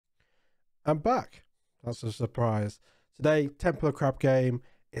I'm back. That's a surprise. Today, Temple of Crab game.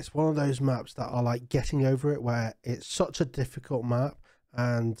 It's one of those maps that are like getting over it, where it's such a difficult map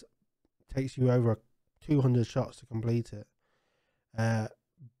and takes you over 200 shots to complete it.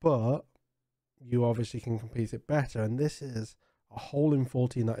 But you obviously can complete it better, and this is a hole in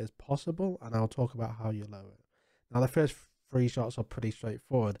 14 that is possible, and I'll talk about how you lower it. Now, the first 3 shots are pretty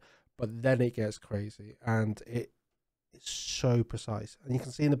straightforward, but then it gets crazy, and it's so precise. And you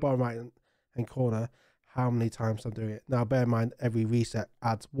can see in the bottom right hand corner how many times I'm doing it. Now, bear in mind, every reset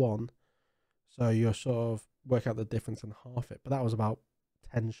adds 1, so you're sort of work out the difference and half it. But that was about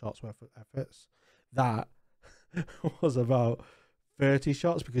 10 shots worth of efforts. That was about 30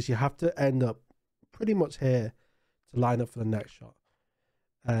 shots, because you have to end up pretty much here to line up for the next shot.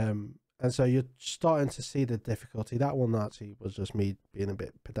 And so you're starting to see the difficulty. That one actually was just me being a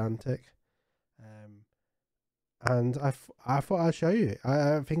bit pedantic. And I thought I'd show you.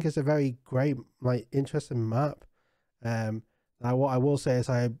 I think it's a very great, like, interesting map. Now what I will say is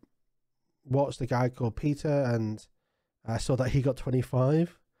I watched a guy called Peter, and I saw that he got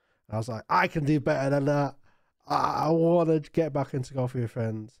 25. I was like, I can do better than that. I want to get back into golf with your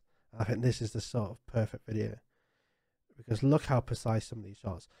friends. I think this is the sort of perfect video, because look how precise some of these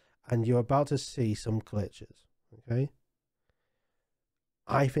shots, and you're about to see some glitches. Okay,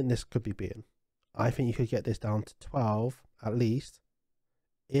 I think this could be beaten. I think you could get this down to 12 at least,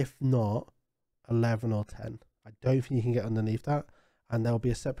 if not 11 or 10. I don't think you can get underneath that, and there'll be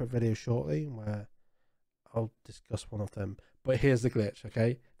a separate video shortly where I'll discuss one of them. But here's the glitch.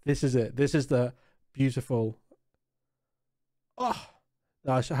 Okay, this is it. This is the beautiful. Oh,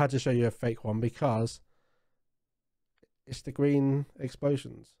 no, I had to show you a fake one, because it's the green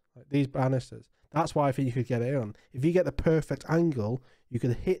explosions, like these banisters. That's why I think you could get it on. If you get the perfect angle, you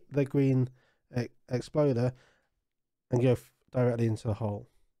could hit the green exploder and go directly into the hole.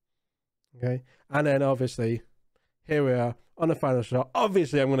 Okay, and then obviously here we are on the final shot.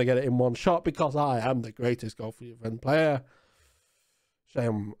 Obviously I'm going to get it in one shot, because I am the greatest golf with your friend player.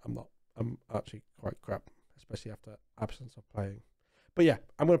 Shame I'm not. I'm actually quite crap, especially after absence of playing. But yeah,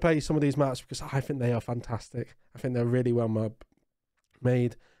 I'm going to play some of these maps because I think they are fantastic. I think they're really well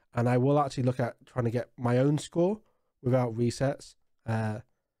made, and I will actually look at trying to get my own score without resets.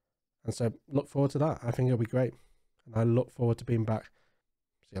 And so look forward to that. I think it'll be great, and I look forward to being back.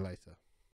 See you later.